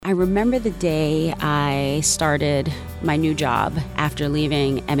I remember the day I started my new job after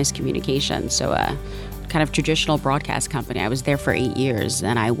leaving Emmis Communications, so a kind of traditional broadcast company. I was there for 8 years,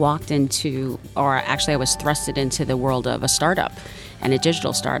 and I walked into, or actually I was thrusted into the world of a startup and a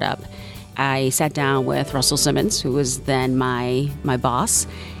digital startup. I sat down with Russell Simmons, who was then my boss,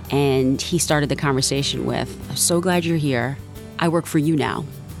 and he started the conversation with, "I'm so glad you're here. I work for you now.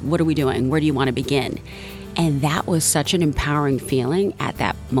 What are we doing? Where do you want to begin?" And that was such an empowering feeling at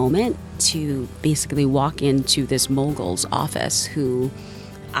that moment to basically walk into this mogul's office who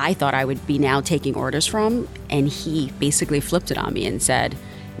I thought I would be now taking orders from. And he basically flipped it on me and said,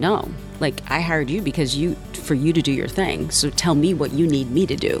 "No, like I hired you because for you to do your thing. So tell me what you need me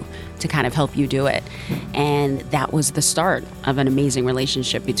to do to kind of help you do it." And that was the start of an amazing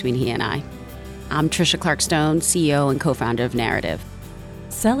relationship between he and I. I'm Tricia Clarke-Stone, CEO and co-founder of Narrative.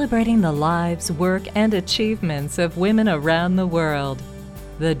 Celebrating the lives, work, and achievements of women around the world.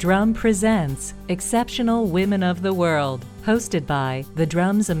 The Drum presents Exceptional Women of the World, hosted by The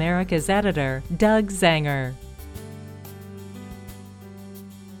Drum's America's editor, Doug Zanger.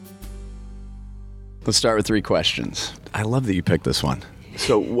 Let's start with 3 questions. I love that you picked this one.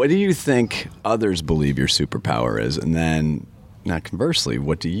 So what do you think others believe your superpower is? And then, not conversely,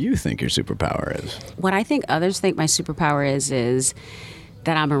 what do you think your superpower is? What I think others think my superpower is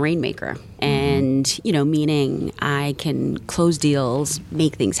that I'm a rainmaker. And, meaning I can close deals,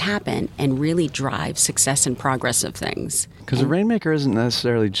 make things happen, and really drive success and progress of things. Because a rainmaker isn't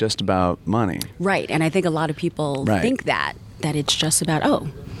necessarily just about money. Right. And I think a lot of people think that it's just about,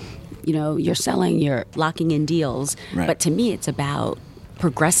 you're selling, you're locking in deals. Right. But to me, it's about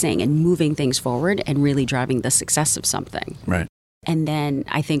progressing and moving things forward and really driving the success of something. Right. And then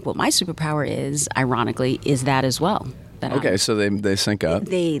I think what my superpower is, ironically, is that as well. Okay, so they sync up.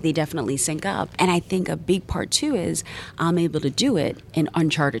 They definitely sync up. And I think a big part, too, is I'm able to do it in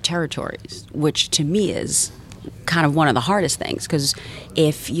uncharted territories, which to me is kind of one of the hardest things. Because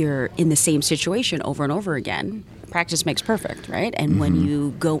if you're in the same situation over and over again, practice makes perfect, right? And when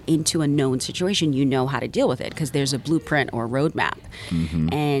you go into a known situation, you know how to deal with it because there's a blueprint or a roadmap.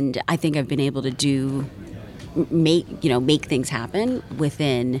 And I think I've been able to make things happen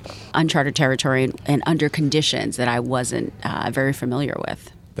within uncharted territory and under conditions that I wasn't very familiar with.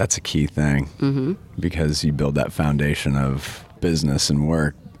 That's a key thing because you build that foundation of business and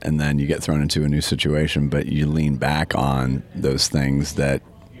work, and then you get thrown into a new situation, but you lean back on those things that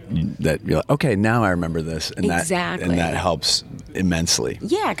you're like, okay, now I remember this, and exactly. that helps immensely.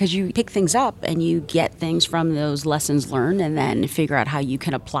 Yeah, because you pick things up and you get things from those lessons learned, and then figure out how you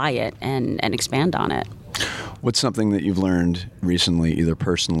can apply it and expand on it. What's something that you've learned recently, either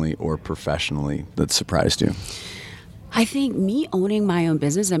personally or professionally, that surprised you? I think me owning my own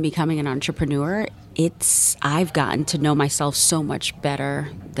business and becoming an entrepreneur, I've gotten to know myself so much better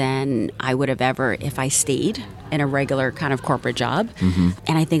than I would have ever if I stayed in a regular kind of corporate job.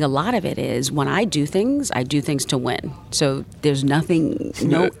 And I think a lot of it is when I do things to win. So there's nothing,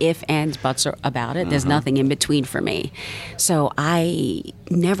 no ifs, ands, buts about it. There's nothing in between for me. So I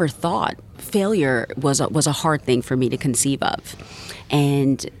never thought failure was a hard thing for me to conceive of.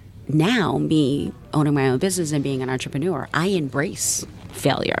 And now, me owning my own business and being an entrepreneur, I embrace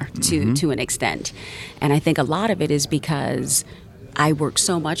failure to an extent. And I think a lot of it is because I work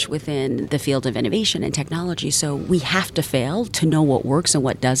so much within the field of innovation and technology, so we have to fail to know what works and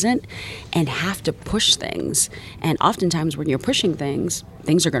what doesn't, and have to push things. And oftentimes when you're pushing things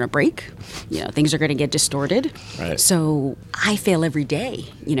are going to break, things are going to get distorted. Right. So I fail every day,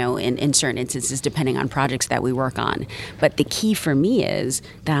 in certain instances, depending on projects that we work on. But the key for me is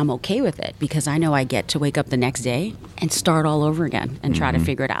that I'm okay with it because I know I get to wake up the next day and start all over again and try to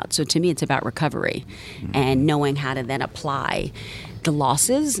figure it out. So to me, it's about recovery and knowing how to then apply the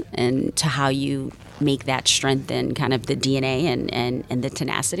losses and to how you make that strengthen kind of the DNA and the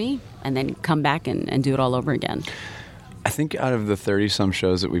tenacity, and then come back and do it all over again. I think out of the 30-some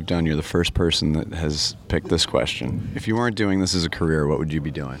shows that we've done, you're the first person that has picked this question. If you weren't doing this as a career, what would you be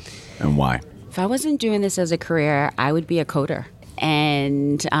doing and why? If I wasn't doing this as a career, I would be a coder.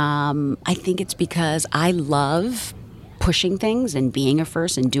 And I think it's because I love pushing things and being a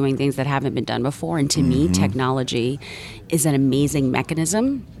first and doing things that haven't been done before. And to me, technology is an amazing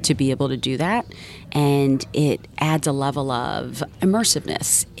mechanism to be able to do that. And it adds a level of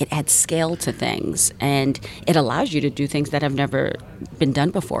immersiveness. It adds scale to things. And it allows you to do things that have never been done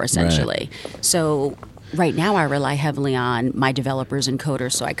before, essentially. Right. So right now I rely heavily on my developers and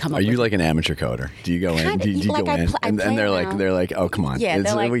coders, so I come up Are you with, like an amateur coder? Do you go in? Do you like go in? I And play they're around. like, oh, come on. Yeah,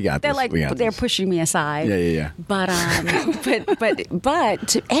 they're like, we got they're this. like, we got they're this. pushing me aside. Yeah. But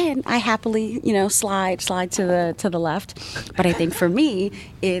and I happily, slide to the left. But I think for me,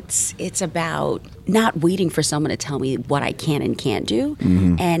 it's about not waiting for someone to tell me what I can and can't do,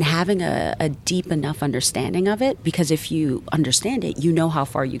 and having a deep enough understanding of it. Because if you understand it, you know how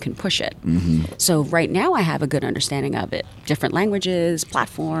far you can push it. So right now, I have a good understanding of it. Different languages,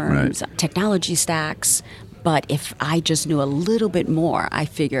 platforms, technology stacks. But if I just knew a little bit more, I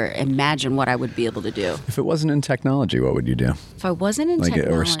figure, imagine what I would be able to do. If it wasn't in technology, what would you do? If I wasn't in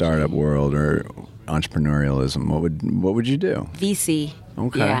technology, or startup world or entrepreneurialism, what would you do? VC.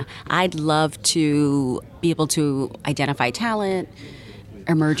 Okay. Yeah, I'd love to be able to identify talent,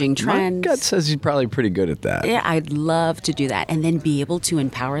 emerging trends. My gut says you're probably pretty good at that. Yeah, I'd love to do that, and then be able to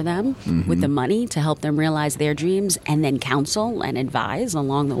empower them with the money to help them realize their dreams, and then counsel and advise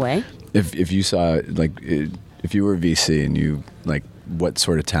along the way. If you saw, if you were a VC and you, what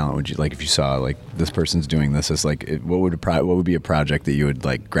sort of talent would you, if you saw, this person's doing this, as what would be a project that you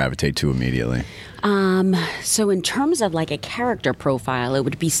would, gravitate to immediately? So in terms of, a character profile, it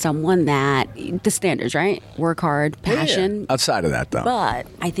would be someone that, the standards, right? Work hard, passion. Yeah. Outside of that, though. But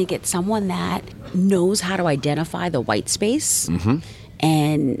I think it's someone that knows how to identify the white space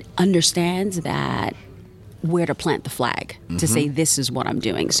and understands that where to plant the flag to say, this is what I'm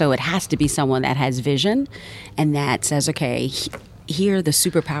doing. So it has to be someone that has vision and that says, okay, here are the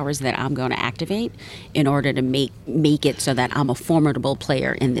superpowers that I'm going to activate in order to make it so that I'm a formidable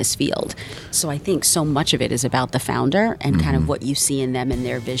player in this field. So I think so much of it is about the founder and kind of what you see in them and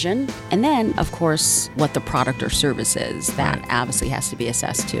their vision. And then, of course, what the product or service is. That obviously has to be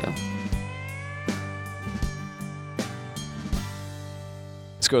assessed too.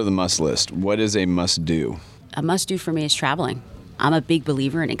 Let's go to the must list. What is a must do? A must do for me is traveling. I'm a big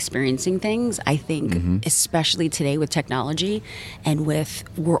believer in experiencing things. I think, especially today with technology and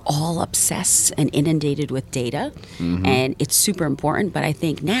we're all obsessed and inundated with data, and it's super important. But I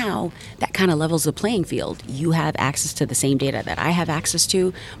think now that kind of levels the playing field. You have access to the same data that I have access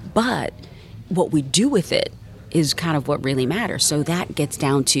to, but what we do with it is kind of what really matters. So that gets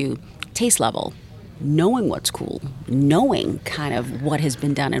down to taste level, knowing what's cool, knowing kind of what has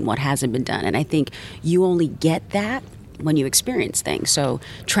been done and what hasn't been done. And I think you only get that when you experience things. So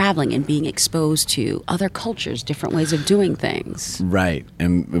traveling and being exposed to other cultures, different ways of doing things. Right.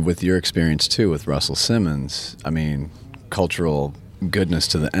 And with your experience too with Russell Simmons, I mean, cultural goodness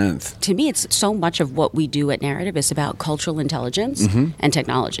to the nth. To me, it's so much of what we do at Narrative is about cultural intelligence and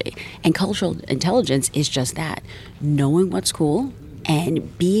technology. And cultural intelligence is just that, knowing what's cool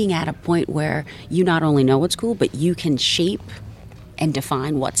and being at a point where you not only know what's cool, but you can shape and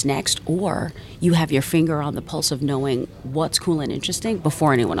define what's next, or you have your finger on the pulse of knowing what's cool and interesting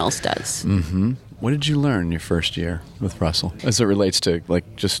before anyone else does. What did you learn your first year with Russell as it relates to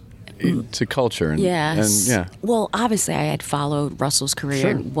just to culture? And Well, obviously I had followed Russell's career.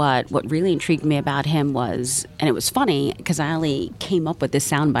 Sure. And what really intrigued me about him was, and it was funny because I only came up with this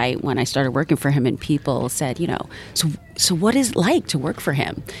soundbite when I started working for him, and people said, so what is it like to work for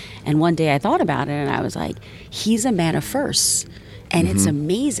him? And one day I thought about it and I was like, he's a man of firsts. And it's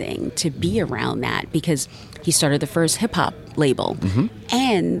amazing to be around that because he started the first hip hop label,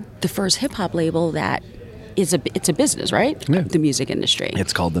 and the first hip hop label that it's a business, right? Yeah. The music industry.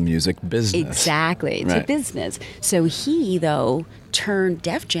 It's called the music business. Exactly, it's a business. So he though turned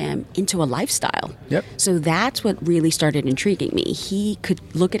Def Jam into a lifestyle. Yep. So that's what really started intriguing me. He could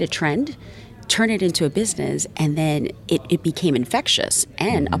look at a trend, turn it into a business, and then it became infectious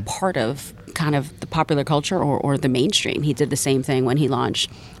and a part of kind of the popular culture or the mainstream. He did the same thing when he launched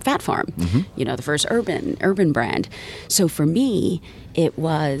Fat Farm, the first urban brand. So for me, it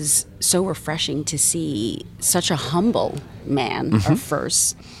was so refreshing to see such a humble man at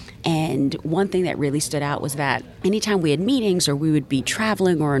first. And one thing that really stood out was that anytime we had meetings or we would be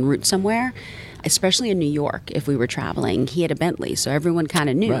traveling or en route somewhere, especially in New York, if we were traveling, he had a Bentley, so everyone kind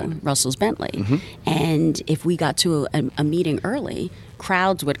of knew Russell's Bentley. And if we got to a meeting early,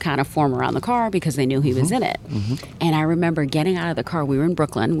 crowds would kind of form around the car because they knew he was in it. And I remember getting out of the car. We were in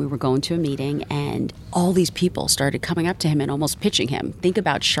Brooklyn. We were going to a meeting, and all these people started coming up to him and almost pitching him. Think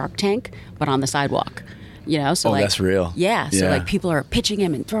about Shark Tank, but on the sidewalk. So that's real. Yeah. So people are pitching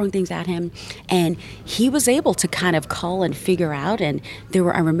him and throwing things at him. And he was able to kind of call and figure out. And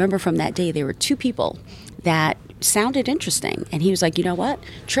I remember from that day, there were two people that sounded interesting. And he was like, you know what?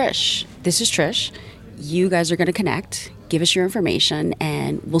 Trish, this is Trish. You guys are going to connect. Give us your information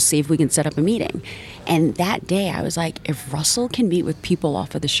and we'll see if we can set up a meeting. And that day I was like, if Russell can meet with people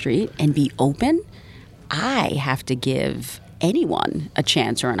off of the street and be open, I have to give anyone a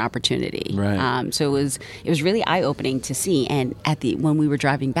chance or an opportunity. Right. So it was really eye-opening to see. And when we were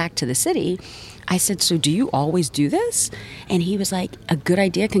driving back to the city, I said, so do you always do this? And he was like, a good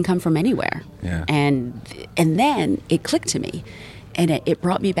idea can come from anywhere. Yeah. And then it clicked to me. And it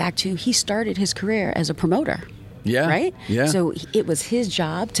brought me back to, he started his career as a promoter. Yeah. Right? Yeah. So it was his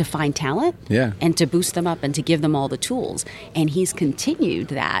job to find talent Yeah. and to boost them up and to give them all the tools. And he's continued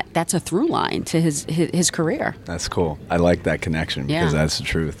that. That's a through line to his career. That's cool. I like that connection because that's the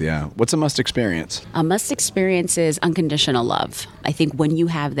truth. Yeah. What's a must experience? A must experience is unconditional love. I think when you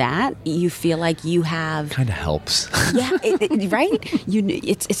have that, you feel like you have... Kind of helps. Yeah, right?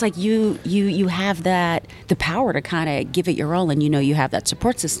 It's like you have the power to kind of give it your all, and you have that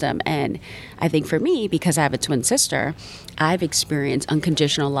support system. And I think for me, because I have a twin sister, I've experienced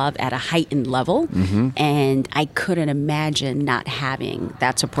unconditional love at a heightened level, and I couldn't imagine not having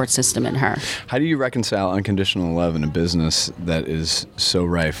that support system in her. How do you reconcile unconditional love in a business that is so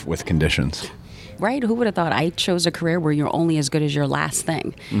rife with conditions? Right? Who would have thought? I chose a career where you're only as good as your last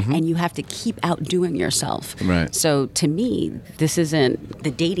thing, and you have to keep outdoing yourself. Right. So to me, this isn't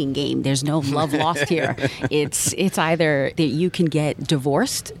the dating game. There's no love lost here. It's either that you can get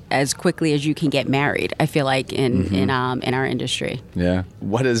divorced as quickly as you can get married. I feel like in our industry. Yeah.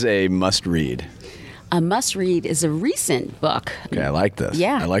 What is a must read? A must read is a recent book. Okay, I like this.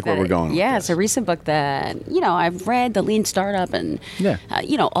 Yeah, I like where we're going. Yeah, with it's a recent book that I've read, The Lean Startup, and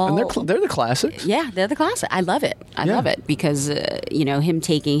all. And they're the classics. Yeah, they're the classic. I love it. I love it because him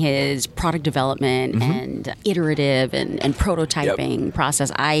taking his product development and iterative and prototyping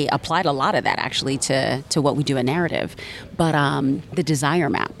process. I applied a lot of that actually to what we do in narrative, but the desire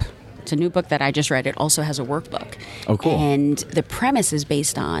map. It's a new book that I just read. It also has a workbook. Oh, cool. And the premise is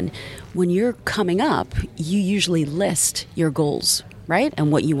based on when you're coming up, you usually list your goals, right?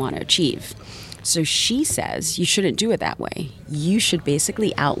 And what you want to achieve. So she says you shouldn't do it that way. You should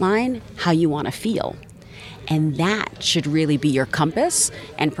basically outline how you want to feel. And that should really be your compass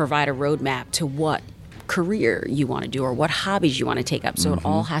and provide a roadmap to what career you want to do or what hobbies you want to take up. So it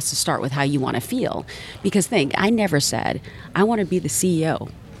all has to start with how you want to feel. Because I never said, I want to be the CEO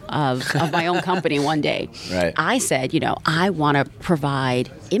of my own company one day. Right. I said, I want to provide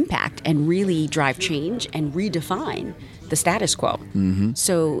impact and really drive change and redefine the status quo.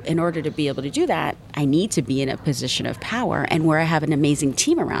 So in order to be able to do that, I need to be in a position of power and where I have an amazing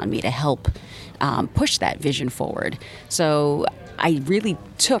team around me to help push that vision forward. So I really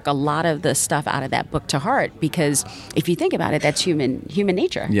took a lot of the stuff out of that book to heart because if you think about it, that's human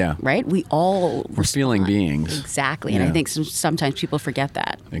nature. Yeah. Right? We're feeling beings. Exactly. Yeah. And I think sometimes people forget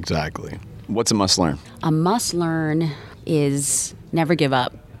that. Exactly. What's a must learn? A must learn is never give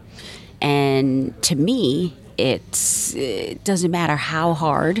up. And to me, it doesn't matter how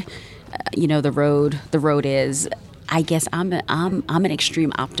hard the road is. I guess I'm an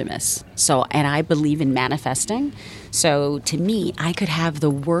extreme optimist. So, and I believe in manifesting. So to me, I could have the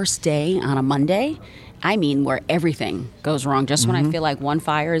worst day on a Monday. I mean, where everything goes wrong. Just when I feel like one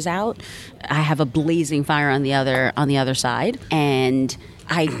fire is out, I have a blazing fire on the other side. And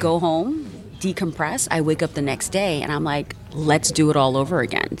I go home, decompress. I wake up the next day and I'm like, let's do it all over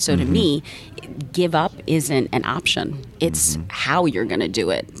again. So to me, give up isn't an option. It's how you're going to do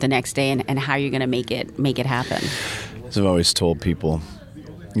it the next day and how you're going to make it happen. As I've always told people,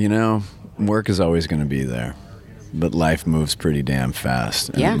 work is always going to be there. But life moves pretty damn fast,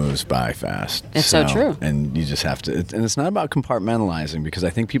 and it moves by fast. It's so true. And you just have to, and it's not about compartmentalizing because I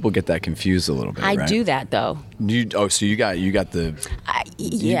think people get that confused a little bit. I right? do that though. So you got the.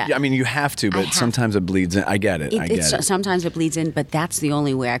 Yeah. You have to, but sometimes it bleeds in. I get it. Sometimes it bleeds in, but that's the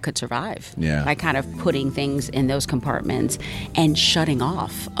only way I could survive. Yeah. By kind of putting things in those compartments and shutting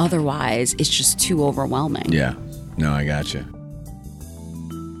off. Otherwise, it's just too overwhelming. Yeah. No, I got you.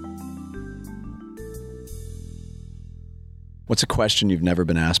 What's a question you've never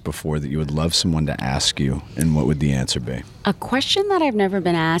been asked before that you would love someone to ask you, and what would the answer be? A question that I've never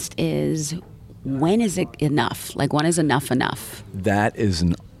been asked is, when is it enough? Like, when is enough enough? That is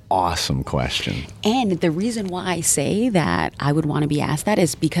an awesome question. And the reason why I say that I would want to be asked that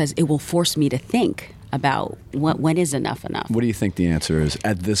is because it will force me to think about when is enough enough. What do you think the answer is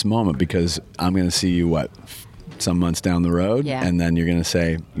at this moment? Because I'm going to see you, some months down the road, and then you're going to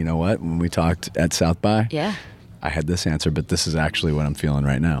say, you know what, when we talked at South by, I had this answer, but this is actually what I'm feeling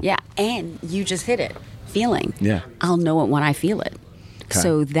right now. Yeah, and you just hit it. Feeling. Yeah. I'll know it when I feel it. Okay.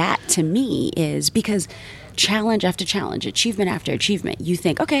 So that, to me, is because challenge after challenge, achievement after achievement, you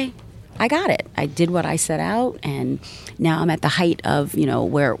think, okay, I got it. I did what I set out, and now I'm at the height of,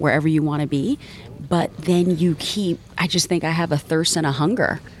 wherever you want to be. But then I just think I have a thirst and a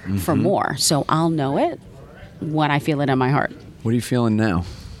hunger for more. So I'll know it when I feel it in my heart. What are you feeling now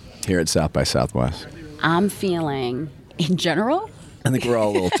here at South by Southwest? I'm feeling, in general, I think we're all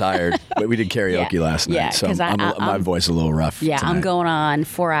a little tired, but we did karaoke last night, so my voice is a little rough tonight. I'm going on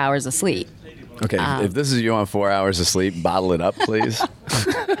 4 hours of sleep. Okay, if this is you on 4 hours of sleep, bottle it up, please.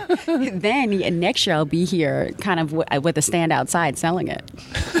 Then next year I'll be here kind of with a stand outside selling it.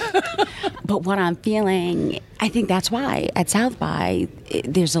 But what I'm feeling, I think that's why at South by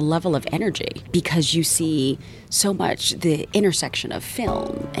there's a level of energy, because you see so much the intersection of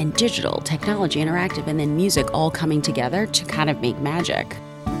film and digital, technology, interactive, and then music all coming together to kind of make magic.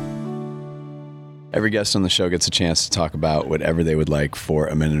 Every guest on the show gets a chance to talk about whatever they would like for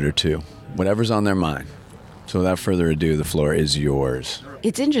a minute or two, whatever's on their mind. So without further ado, the floor is yours.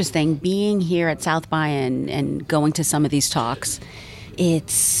 It's interesting being here at South by and going to some of these talks.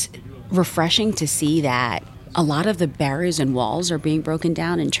 It's refreshing to see that a lot of the barriers and walls are being broken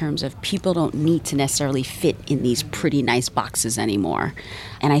down in terms of people don't need to necessarily fit in these pretty nice boxes anymore.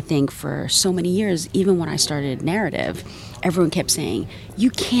 And I think for so many years, even when I started Narrative, everyone kept saying, you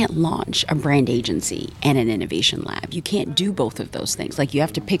can't launch a brand agency and an innovation lab. You can't do both of those things. Like, you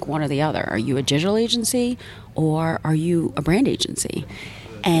have to pick one or the other. Are you a digital agency or are you a brand agency?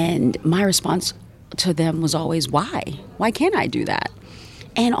 And my response to them was always, why? Why can't I do that?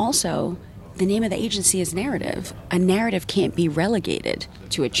 And also, the name of the agency is Narrative. A narrative can't be relegated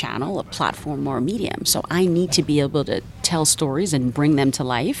to a channel, a platform, or a medium. So I need to be able to tell stories and bring them to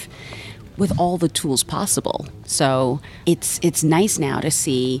life with all the tools possible. So it's nice now to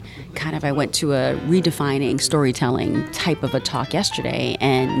see I went to a redefining storytelling type of a talk yesterday,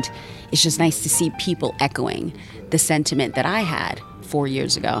 and it's just nice to see people echoing the sentiment that I had 4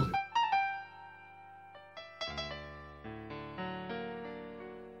 years ago.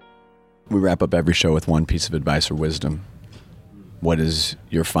 We wrap up every show with one piece of advice or wisdom. What is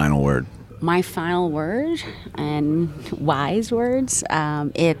your final word? My final word, and wise words,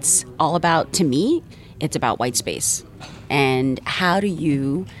 it's all about, to me, it's about white space. And how do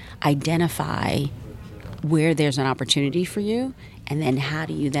you identify where there's an opportunity for you? And then how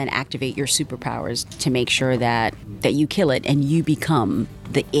do you then activate your superpowers to make sure that you kill it and you become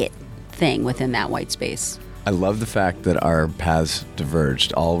the it thing within that white space? I love the fact that our paths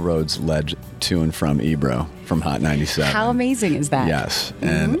diverged. All roads led to and from Ebro from Hot 97. How amazing is that? Yes,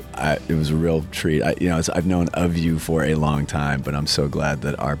 and it was a real treat. I've known of you for a long time, but I'm so glad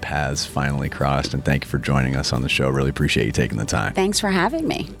that our paths finally crossed, and thank you for joining us on the show. Really appreciate you taking the time. Thanks for having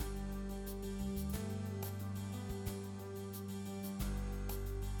me.